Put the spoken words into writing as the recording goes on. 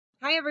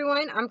Hi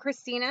everyone, I'm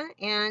Christina,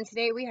 and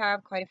today we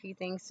have quite a few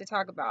things to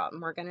talk about.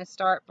 And we're going to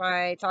start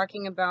by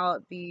talking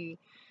about the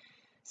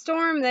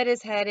storm that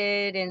is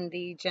headed in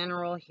the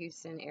general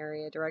Houston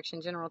area,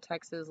 direction general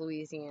Texas,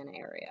 Louisiana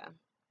area.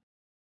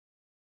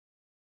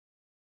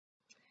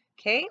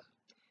 Okay,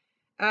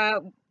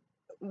 uh,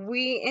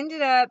 we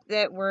ended up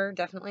that we're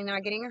definitely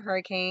not getting a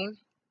hurricane.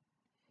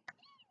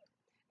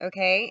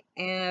 Okay,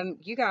 and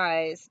you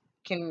guys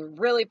can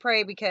really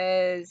pray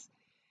because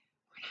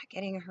we're not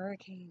getting a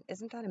hurricane.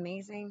 Isn't that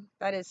amazing?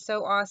 That is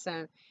so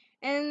awesome.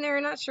 And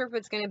they're not sure if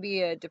it's going to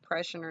be a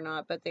depression or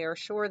not, but they are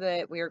sure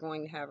that we are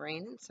going to have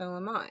rain, and so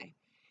am I.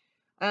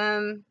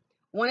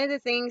 One of the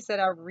things that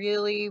I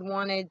really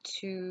wanted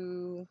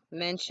to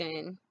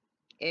mention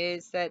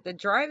is that the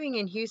driving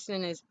in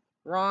Houston is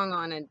wrong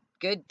on a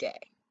good day.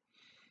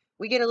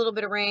 We get a little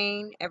bit of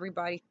rain,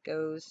 everybody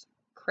goes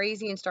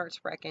crazy and starts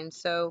wrecking.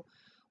 So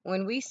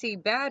when we see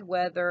bad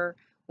weather,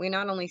 we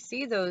not only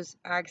see those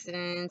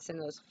accidents and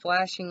those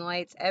flashing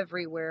lights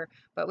everywhere,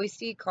 but we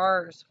see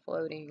cars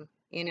floating,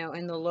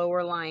 in the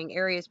lower lying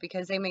areas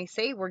because they may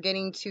say we're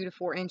getting 2 to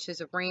 4 inches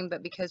of rain,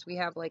 but because we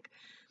have like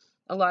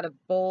a lot of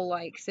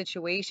bowl-like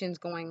situations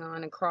going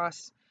on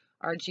across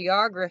our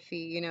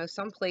geography,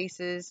 some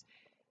places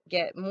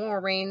get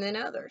more rain than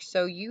others.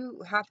 So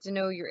you have to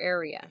know your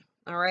area.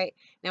 All right.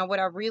 Now, what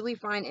I really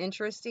find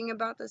interesting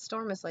about this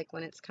storm is like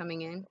when it's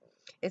coming in,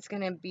 it's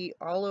going to be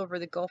all over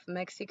the Gulf of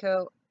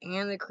Mexico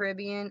and the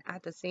Caribbean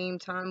at the same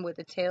time with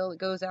a tail that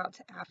goes out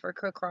to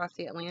Africa across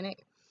the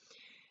Atlantic.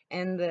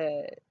 And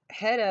the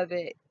head of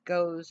it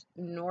goes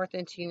north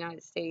into the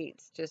United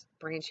States, just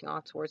branching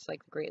off towards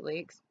like the Great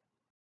Lakes.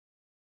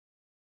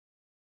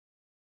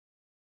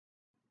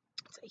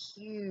 It's a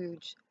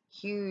huge,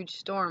 huge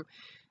storm.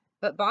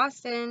 But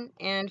Boston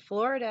and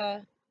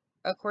Florida,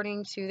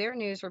 according to their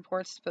news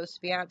reports, is supposed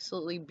to be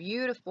absolutely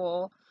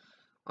beautiful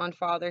on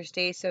Father's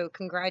Day. So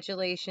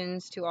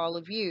congratulations to all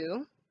of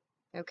you.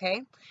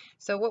 Okay.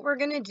 So what we're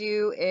going to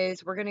do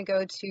is we're going to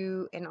go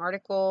to an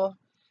article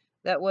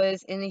that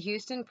was in the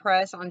Houston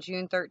Press on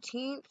June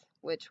 13th,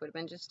 which would have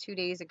been just 2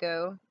 days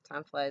ago.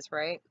 Time flies,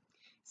 right? It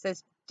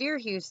says, "Dear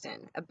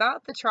Houston,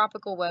 about the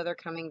tropical weather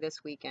coming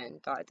this weekend, ...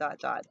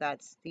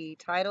 That's the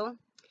title.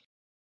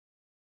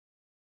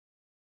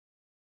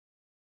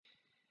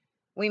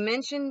 We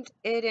mentioned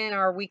it in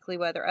our weekly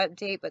weather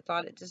update, but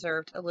thought it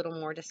deserved a little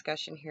more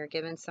discussion here,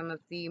 given some of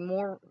the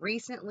more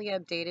recently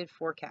updated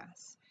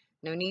forecasts.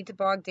 No need to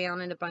bog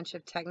down in a bunch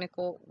of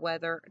technical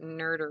weather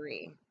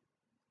nerdery.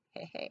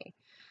 Hey.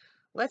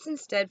 Let's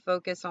instead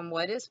focus on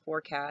what is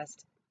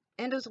forecast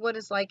and is what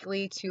is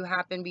likely to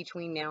happen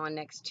between now and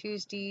next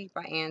Tuesday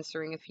by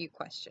answering a few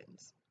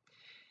questions.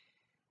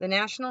 The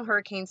National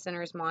Hurricane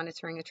Center is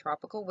monitoring a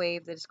tropical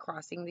wave that is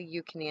crossing the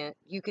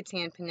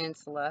Yucatan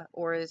Peninsula,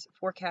 or is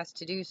forecast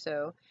to do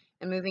so,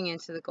 and moving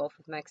into the Gulf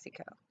of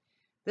Mexico.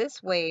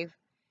 This wave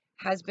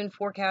has been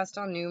forecast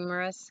on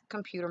numerous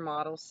computer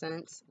models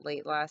since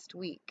late last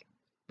week.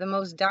 The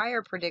most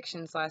dire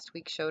predictions last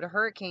week showed a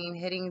hurricane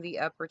hitting the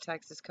upper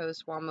Texas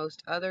coast, while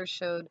most others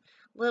showed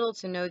little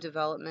to no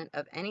development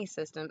of any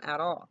system at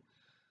all.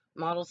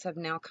 Models have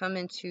now come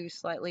into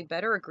slightly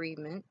better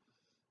agreement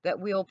that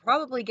we'll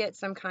probably get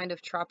some kind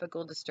of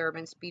tropical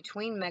disturbance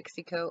between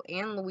Mexico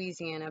and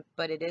Louisiana,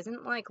 but it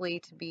isn't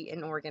likely to be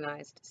an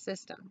organized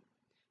system.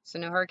 So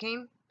no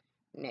hurricane?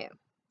 No.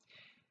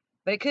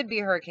 But it could be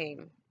a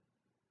hurricane.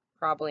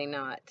 Probably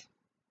not.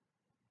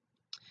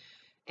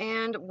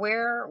 And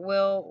where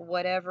will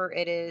whatever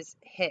it is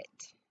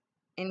hit?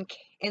 In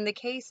the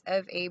case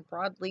of a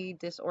broadly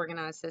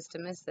disorganized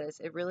system as this,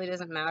 it really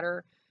doesn't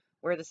matter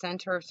where the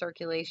center of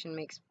circulation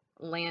makes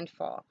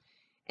landfall.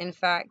 In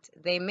fact,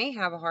 they may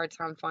have a hard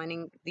time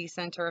finding the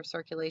center of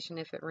circulation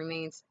if it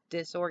remains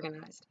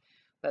disorganized.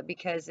 But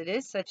because it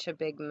is such a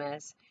big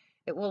mess,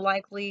 it will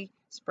likely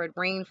spread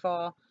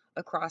rainfall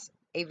across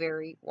a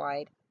very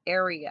wide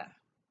area.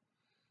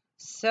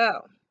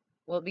 So,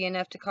 will it be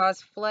enough to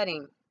cause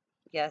flooding?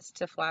 Yes,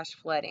 to flash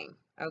flooding.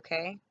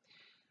 Okay.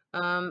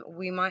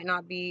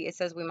 It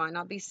says we might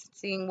not be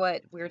seeing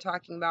what we were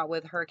talking about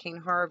with Hurricane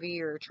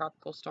Harvey or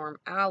Tropical Storm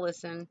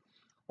Allison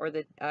or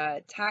the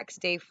tax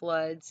day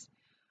floods,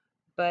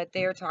 but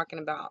they're talking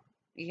about,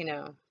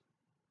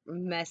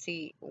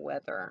 messy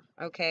weather.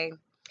 Okay.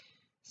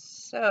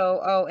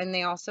 So, and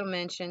they also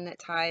mentioned that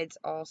tides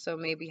also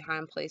may be high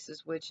in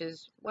places, which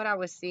is what I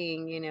was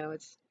seeing.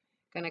 It's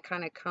going to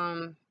kind of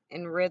come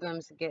in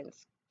rhythms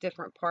against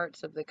different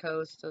parts of the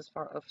coast as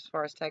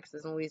far as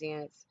Texas and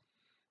Louisiana.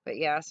 But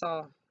yeah, I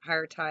saw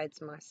higher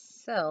tides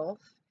myself.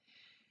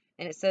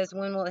 And it says,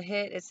 when will it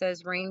hit? It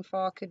says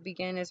rainfall could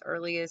begin as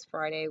early as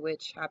Friday,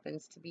 which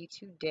happens to be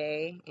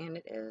today. And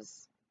it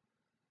is.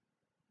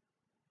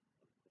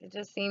 It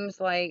just seems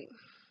like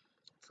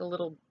it's a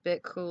little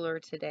bit cooler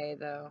today,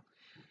 though.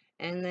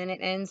 And then it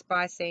ends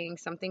by saying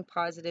something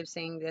positive,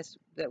 saying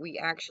that we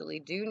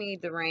actually do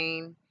need the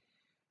rain.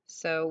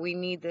 So we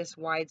need this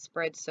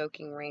widespread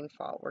soaking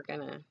rainfall. We're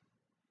going to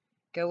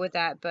go with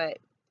that, but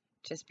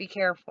just be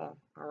careful,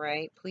 all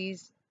right?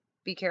 Please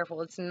be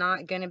careful. It's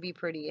not going to be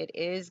pretty. It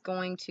is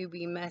going to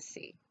be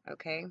messy,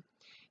 okay?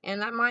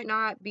 And that might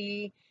not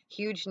be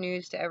huge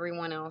news to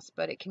everyone else,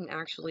 but it can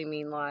actually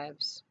mean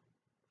lives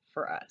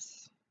for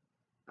us,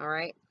 all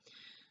right?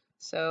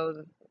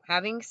 So,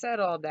 having said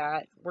all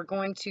that, we're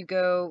going to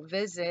go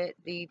visit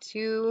the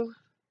two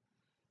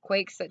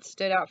quakes that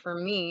stood out for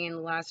me in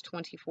the last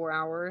 24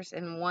 hours,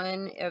 and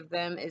one of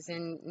them is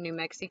in New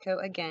Mexico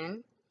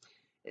again.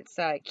 It's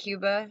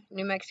Cuba,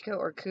 New Mexico,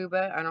 or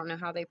Cuba. I don't know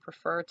how they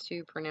prefer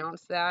to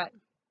pronounce that,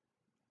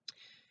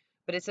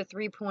 but it's a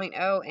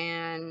 3.0,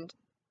 and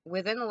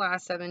within the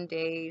last 7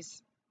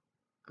 days,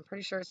 I'm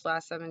pretty sure it's the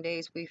last 7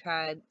 days, we've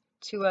had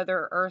two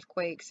other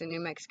earthquakes in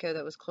New Mexico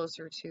that was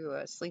closer to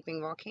a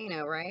sleeping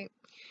volcano, right?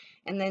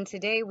 And then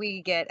today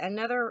we get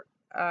another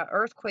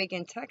earthquake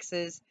in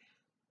Texas,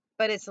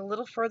 but it's a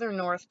little further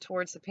north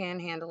towards the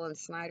Panhandle in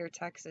Snyder,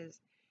 Texas.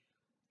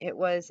 It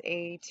was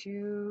a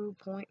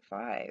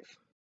 2.5.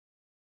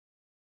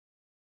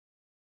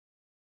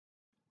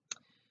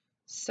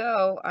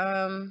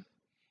 So,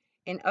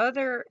 in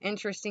other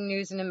interesting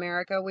news in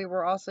America, we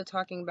were also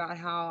talking about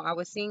how I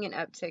was seeing an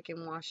uptick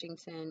in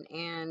Washington,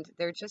 and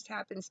there just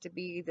happens to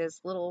be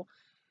this little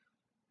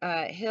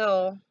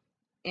hill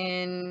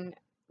in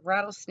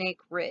Rattlesnake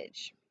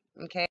Ridge.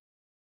 Okay.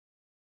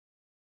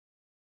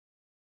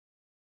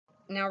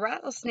 Now,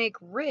 Rattlesnake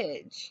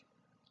Ridge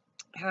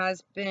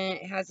has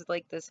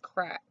like this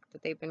crack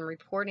that they've been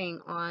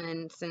reporting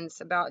on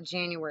since about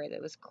January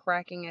that was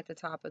cracking at the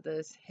top of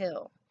this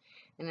hill,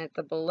 and at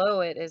the below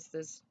it is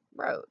this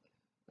road.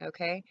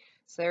 Okay,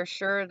 so they're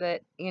sure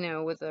that,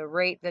 with the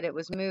rate that it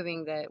was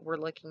moving, that we're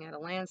looking at a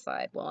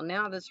landslide. Well,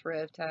 now this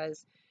rift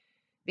has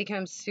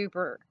become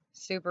super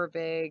super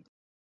big.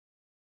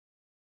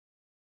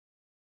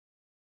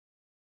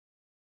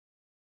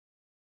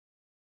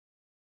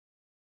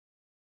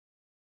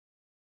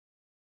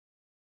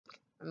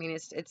 I mean,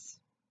 it's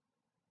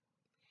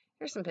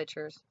here's some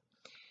pictures.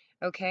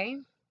 Okay,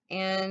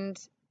 and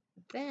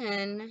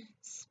then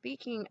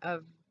speaking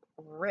of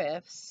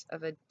rifts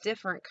of a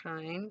different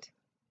kind,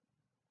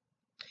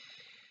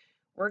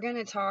 we're going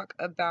to talk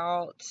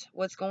about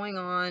what's going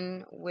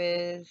on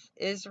with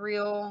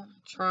Israel,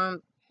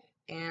 Trump,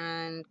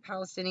 and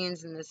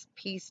Palestinians in this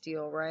peace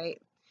deal,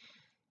 right?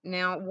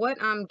 Now,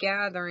 what I'm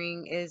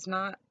gathering is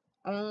not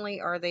only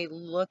are they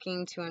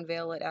looking to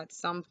unveil it at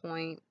some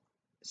point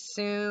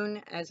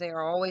soon, as they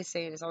are always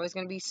saying, it's always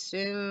going to be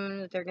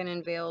soon that they're going to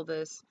unveil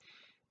this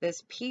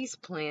peace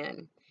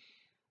plan.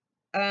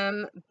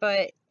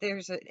 But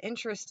there's an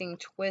interesting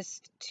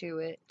twist to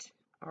it,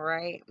 all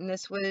right? And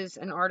this was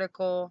an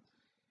article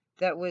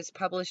that was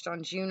published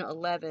on June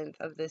 11th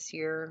of this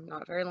year,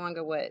 not very long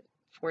ago,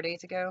 4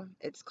 days ago?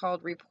 It's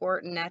called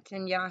Report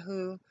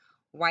Netanyahu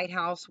White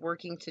House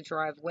Working to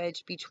Drive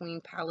Wedge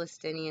Between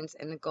Palestinians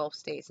and the Gulf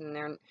States.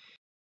 And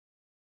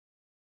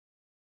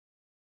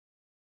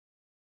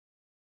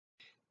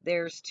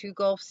there's two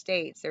Gulf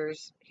states.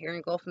 There's here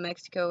in Gulf of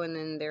Mexico, and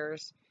then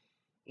there's,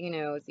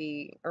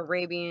 the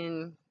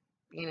Arabian,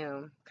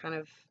 kind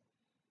of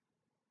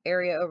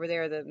area over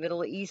there, the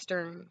Middle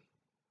Eastern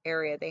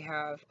area. They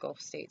have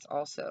Gulf states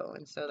also,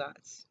 and so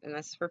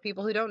that's for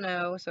people who don't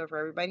know. So for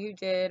everybody who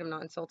did, I'm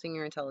not insulting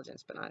your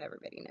intelligence, but not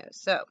everybody knows.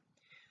 So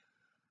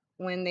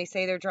when they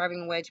say they're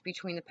driving a wedge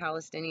between the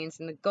Palestinians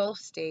and the Gulf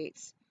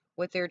states,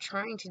 what they're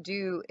trying to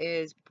do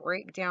is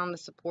break down the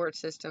support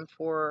system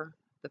for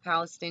the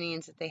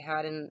Palestinians that they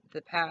had in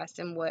the past.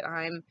 And what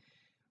I'm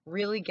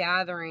really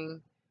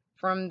gathering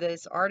from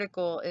this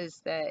article is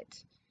that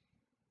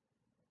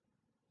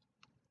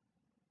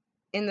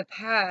in the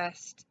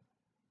past,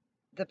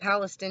 the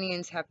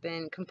Palestinians have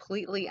been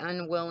completely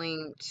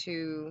unwilling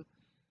to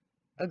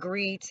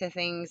agree to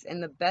things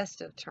in the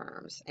best of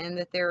terms, and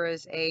that there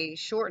is a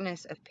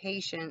shortness of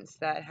patience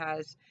that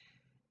has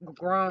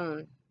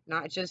grown,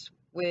 not just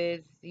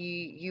with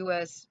the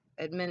U.S.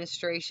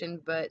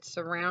 administration, but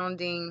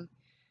surrounding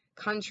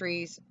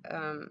countries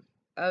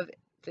of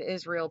the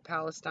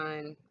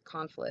Israel-Palestine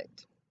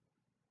conflict.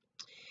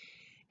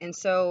 And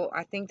so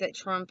I think that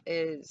Trump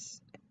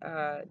is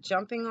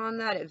jumping on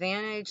that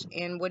advantage,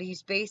 and what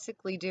he's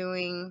basically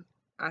doing,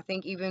 I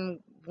think even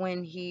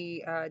when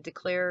he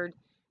declared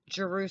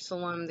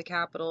Jerusalem the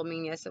capital, I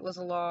mean, yes, it was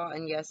a law,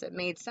 and yes, it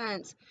made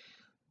sense,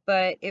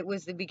 but it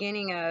was the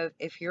beginning of,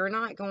 if you're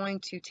not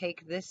going to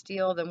take this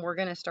deal, then we're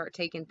going to start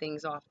taking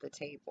things off the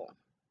table.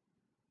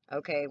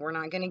 Okay, we're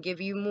not going to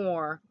give you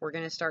more. We're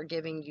going to start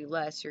giving you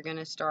less. You're going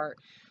to start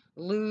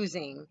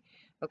losing.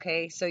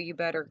 Okay, so you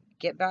better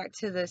get back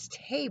to this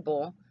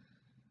table,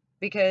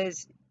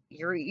 because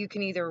you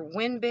can either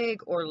win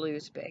big or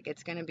lose big.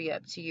 It's going to be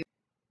up to you.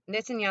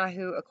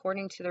 Netanyahu,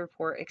 according to the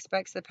report,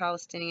 expects the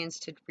Palestinians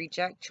to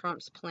reject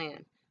Trump's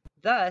plan,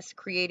 thus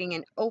creating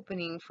an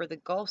opening for the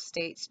Gulf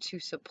states to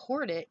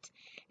support it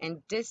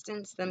and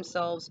distance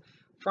themselves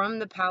from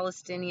the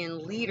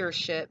Palestinian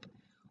leadership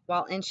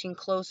while inching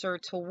closer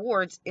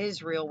towards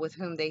Israel, with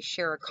whom they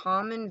share a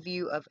common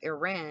view of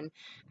Iran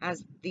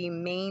as the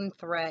main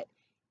threat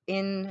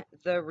in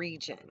the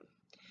region.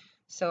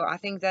 So I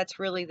think that's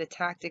really the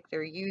tactic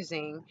they're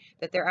using,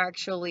 that they're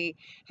actually,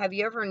 have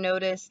you ever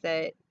noticed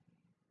that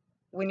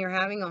when you're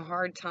having a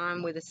hard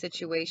time with a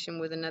situation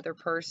with another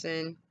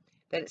person,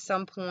 that at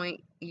some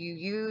point you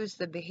use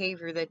the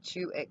behavior that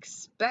you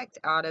expect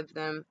out of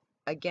them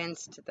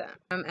against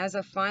them. As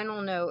a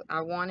final note,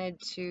 I wanted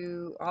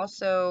to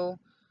also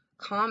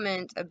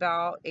comment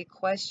about a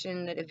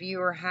question that a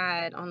viewer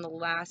had on the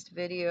last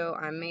video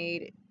I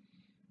made,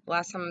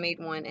 last time I made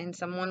one, and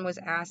someone was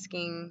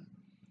asking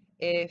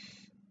if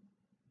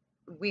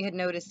we had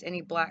noticed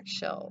any black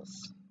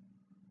shells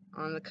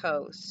on the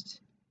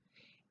coast.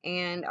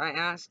 And I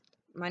asked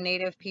my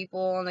native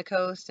people on the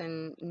coast,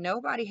 and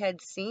nobody had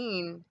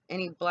seen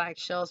any black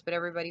shells, but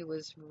everybody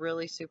was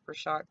really super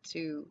shocked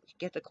to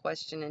get the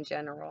question in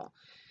general.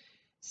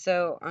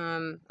 So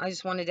I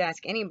just wanted to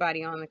ask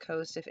anybody on the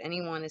coast if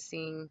anyone is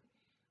seeing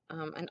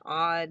an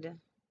odd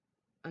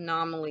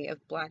anomaly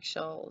of black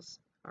shells.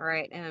 All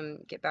right,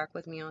 get back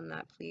with me on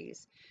that,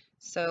 please.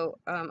 So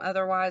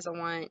otherwise, I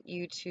want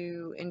you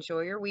to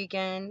enjoy your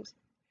weekend,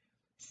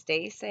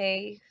 stay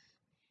safe,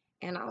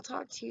 and I'll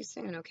talk to you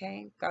soon,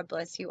 okay? God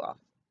bless you all.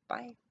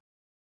 Bye.